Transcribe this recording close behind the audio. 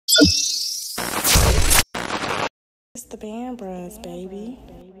It's the band bros, baby.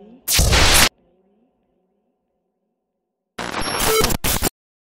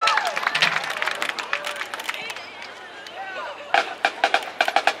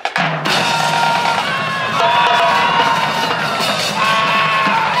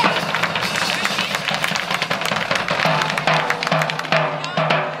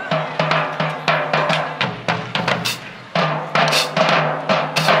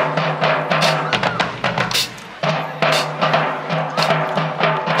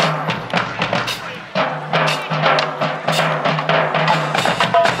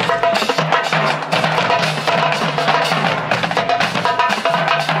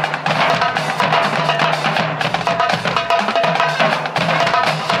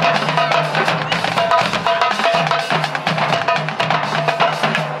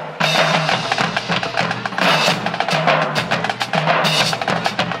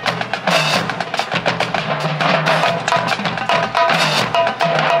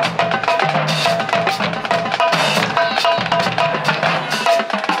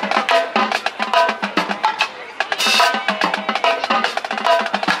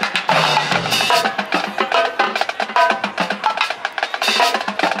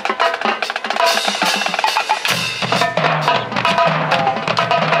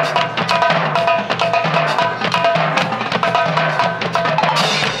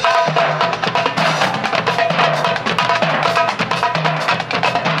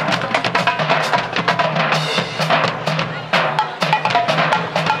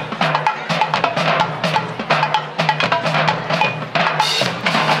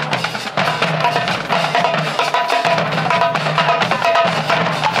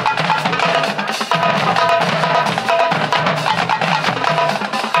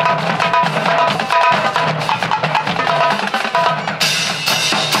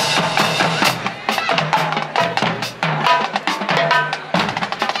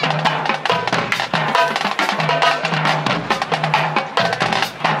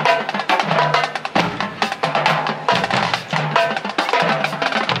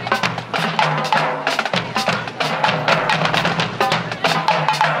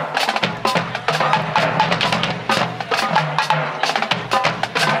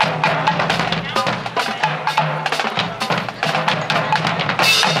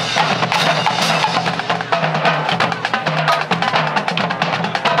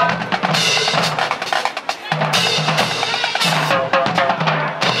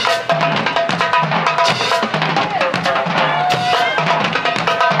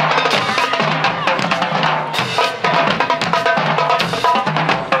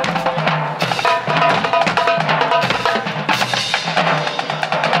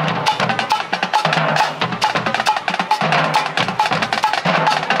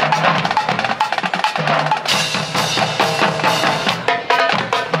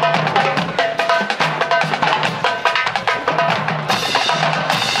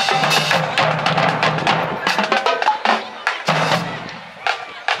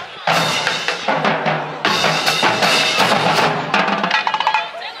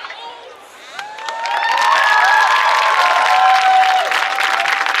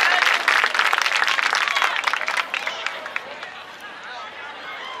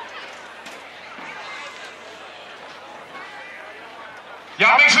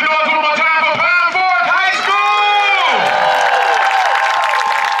 Y'all make some noise one more time for Pound Fork High School!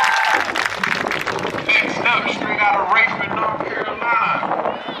 Next up, straight out of Richmond, North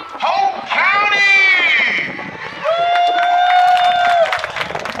Carolina, Hoke County!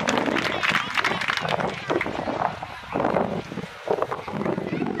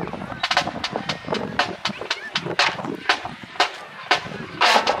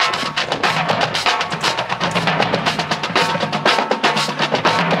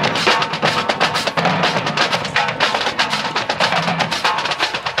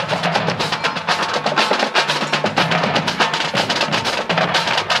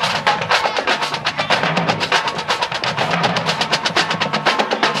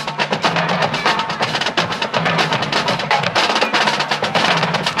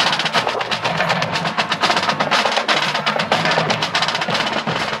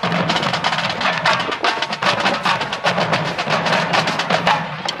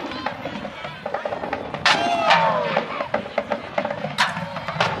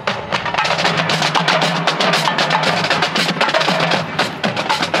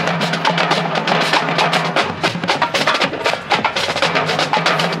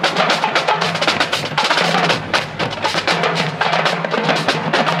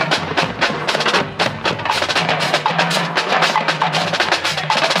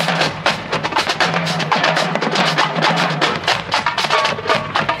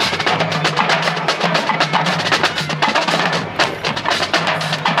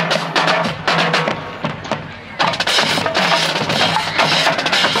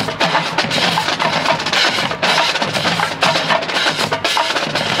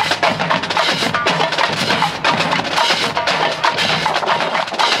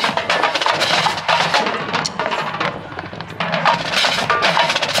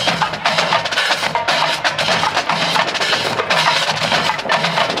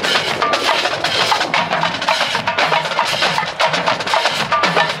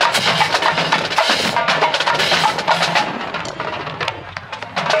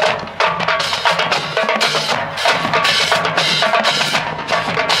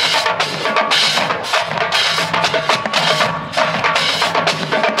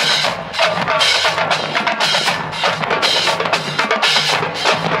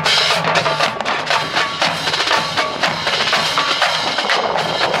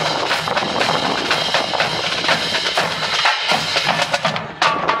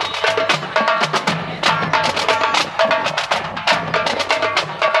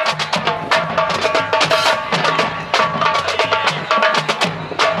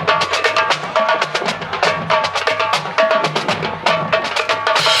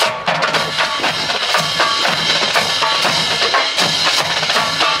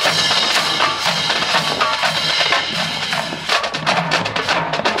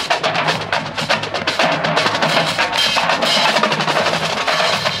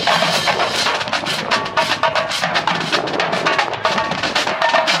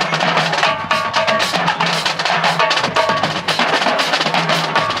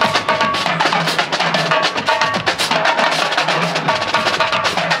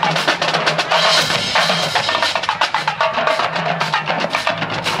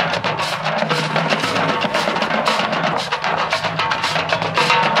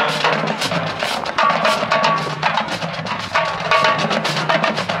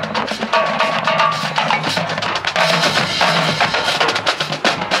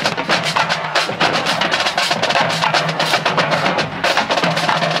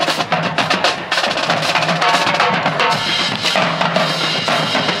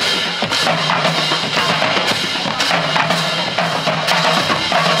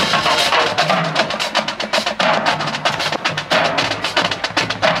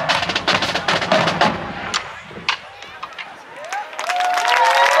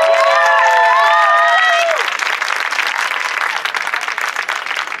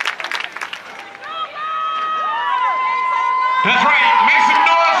 That's right. Make some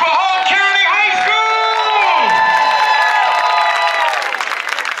noise for Hoke County High School.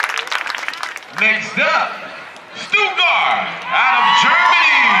 Next up, Stuttgart out of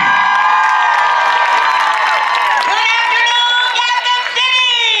Germany. Good afternoon, Gotham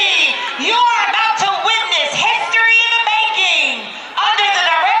City. You are about to witness history in the making. Under the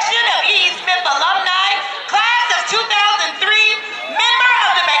direction of E. Smith alumni, class of 2003, member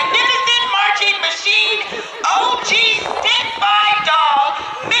of the magnificent marching machine, OG Stick by Dog,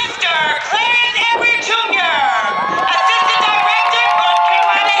 Mr. Clarence Everett Jr. Assistant Director, North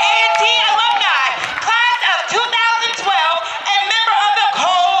Carolina A&T alumni, class of 2012, and member of the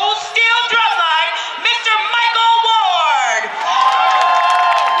Cold Steel Drumline, Mr. Michael Ward.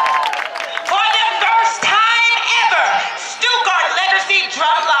 For the first time ever, Stuttgart Legacy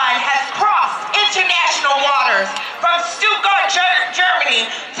Drumline has crossed international waters from Stuttgart, Germany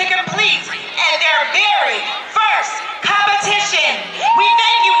to complete and their very first competition. We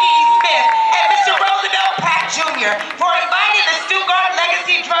thank you, E. Smith and Mr. Roosevelt Pratt Jr. for inviting the Stuttgart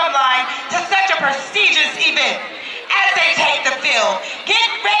Legacy Drumline to such a prestigious event. As they take the field, get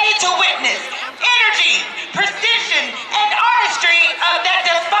ready to witness energy, precision, and artistry that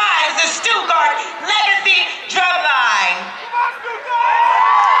defines the Stuttgart Legacy Drumline.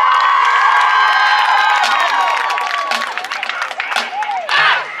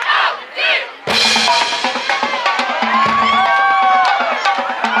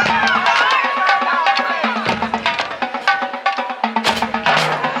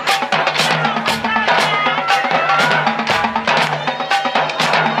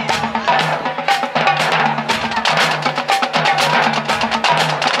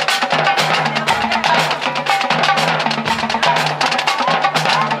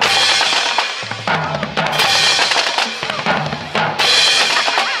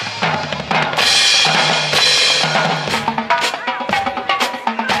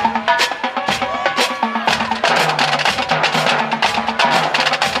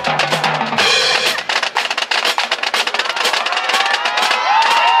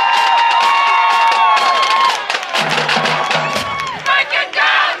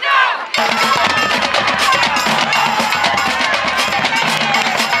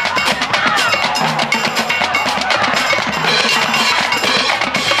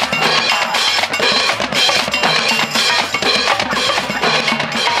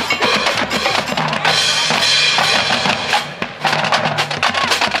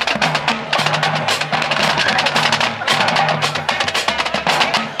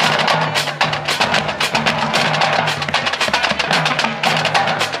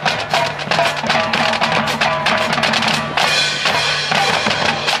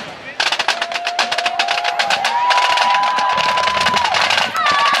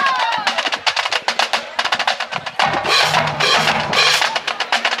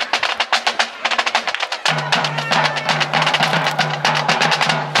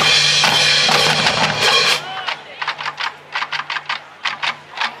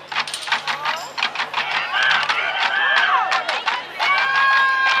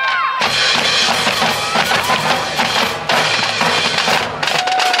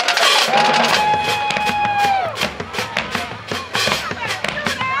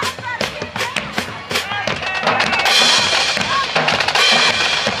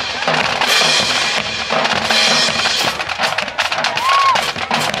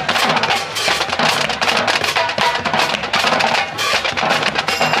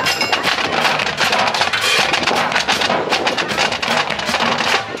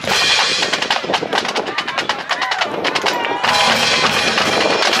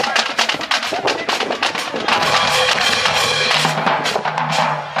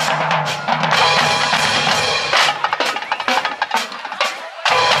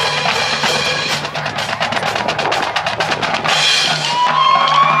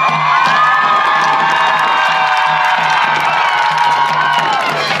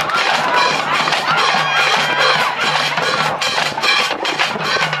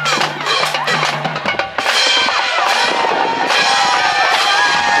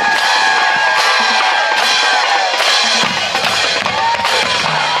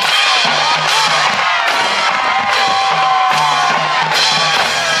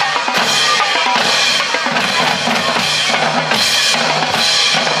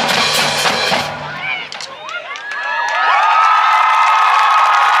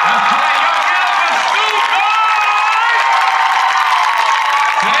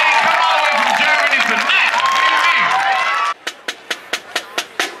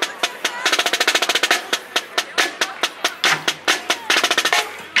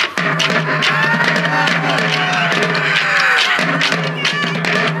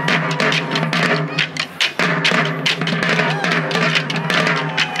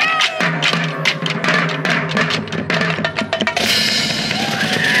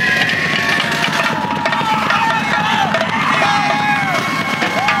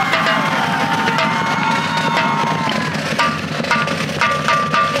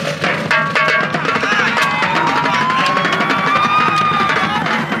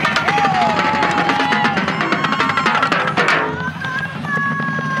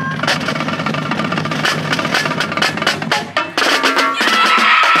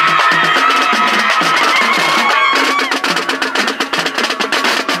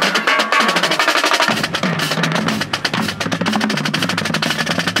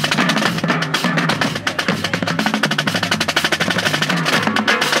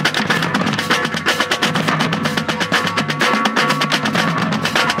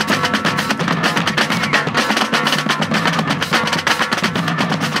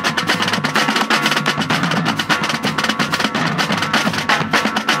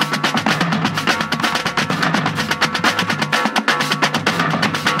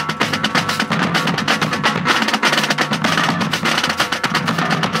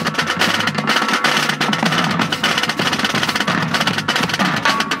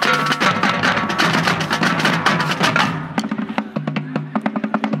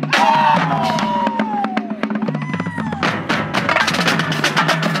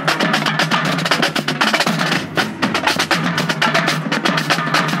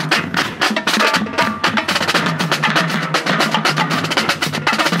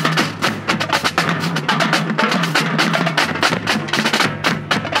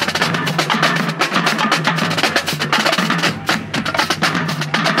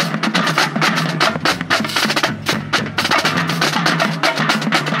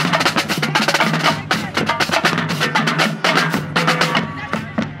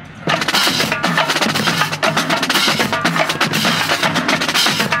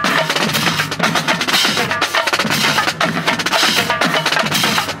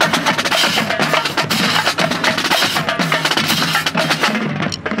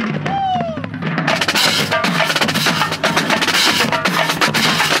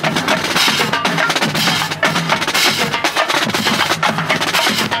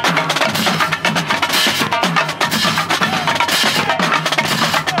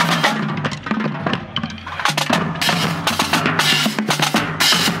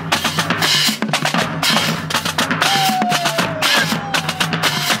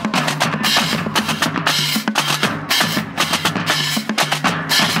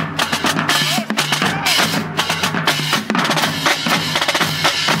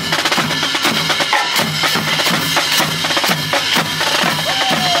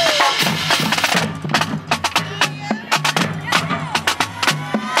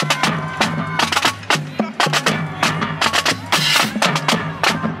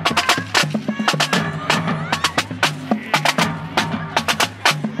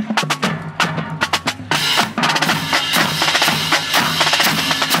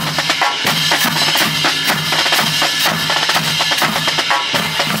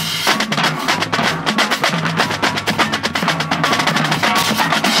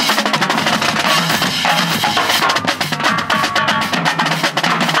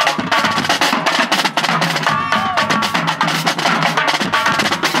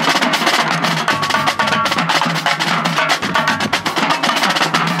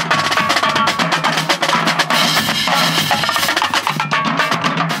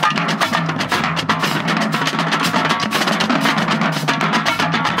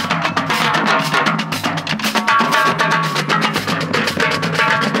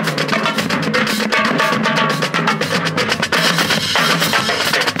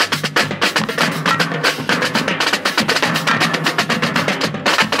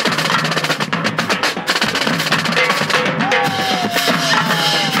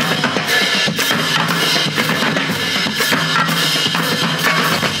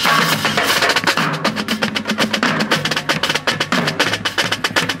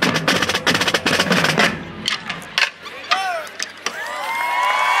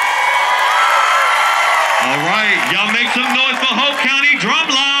 right, y'all make some noise for Hoke County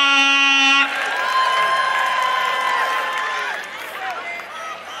drumline.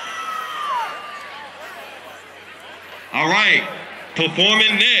 All right,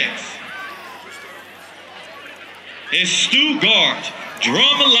 performing next is Stuttgart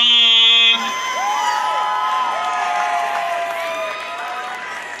drumline.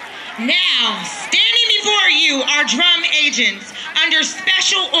 Now, standing before you are drum agents under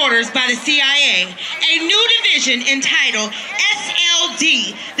special orders by the CIA, a new division entitled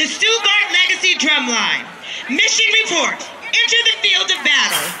SLD, the Stuttgart Legacy Drumline. Mission report: enter the field of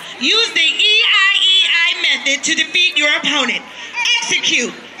battle. Use the EIEI method to defeat your opponent.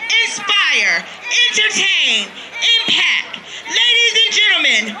 Execute, inspire, entertain, impact. Ladies and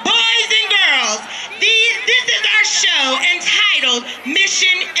gentlemen, boys and girls, this is our show entitled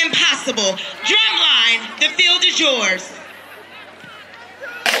Mission Impossible. Drumline, the field is yours.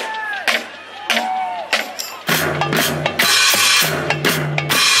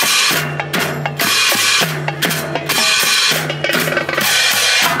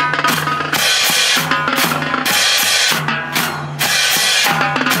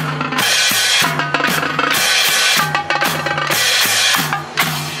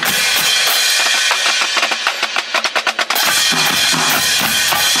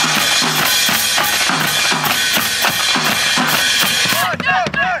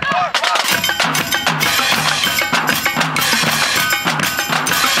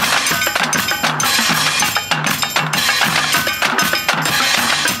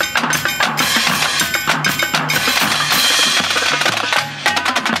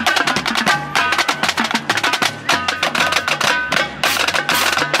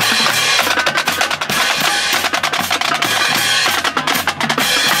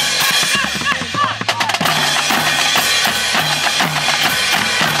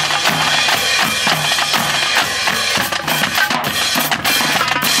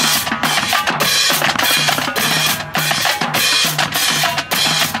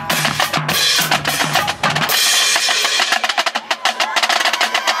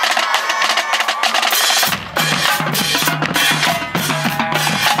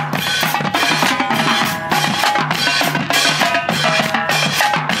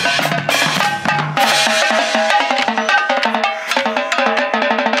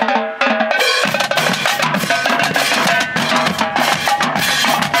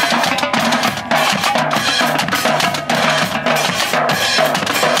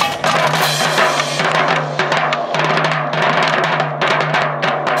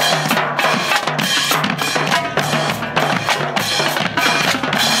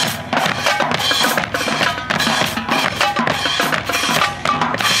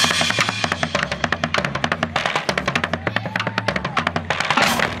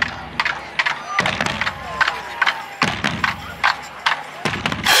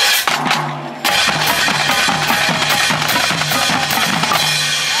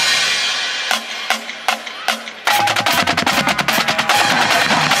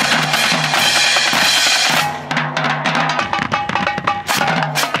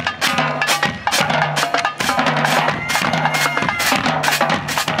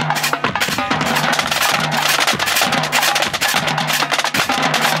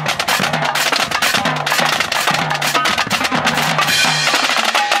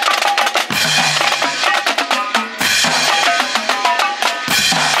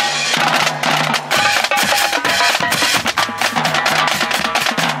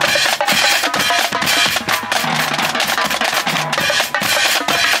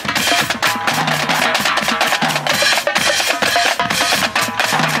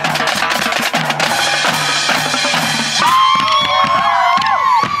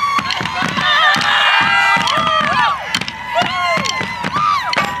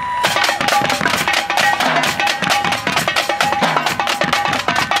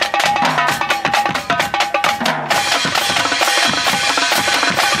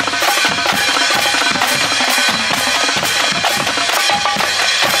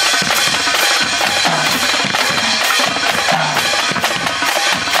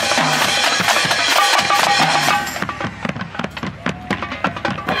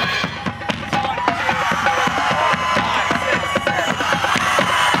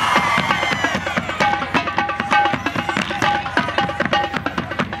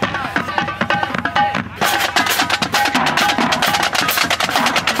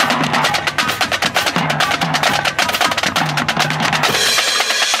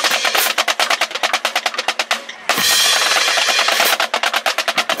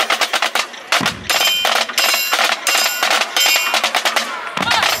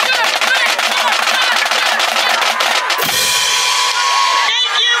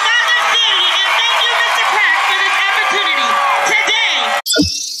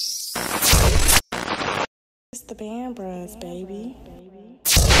 It's the band bros, baby.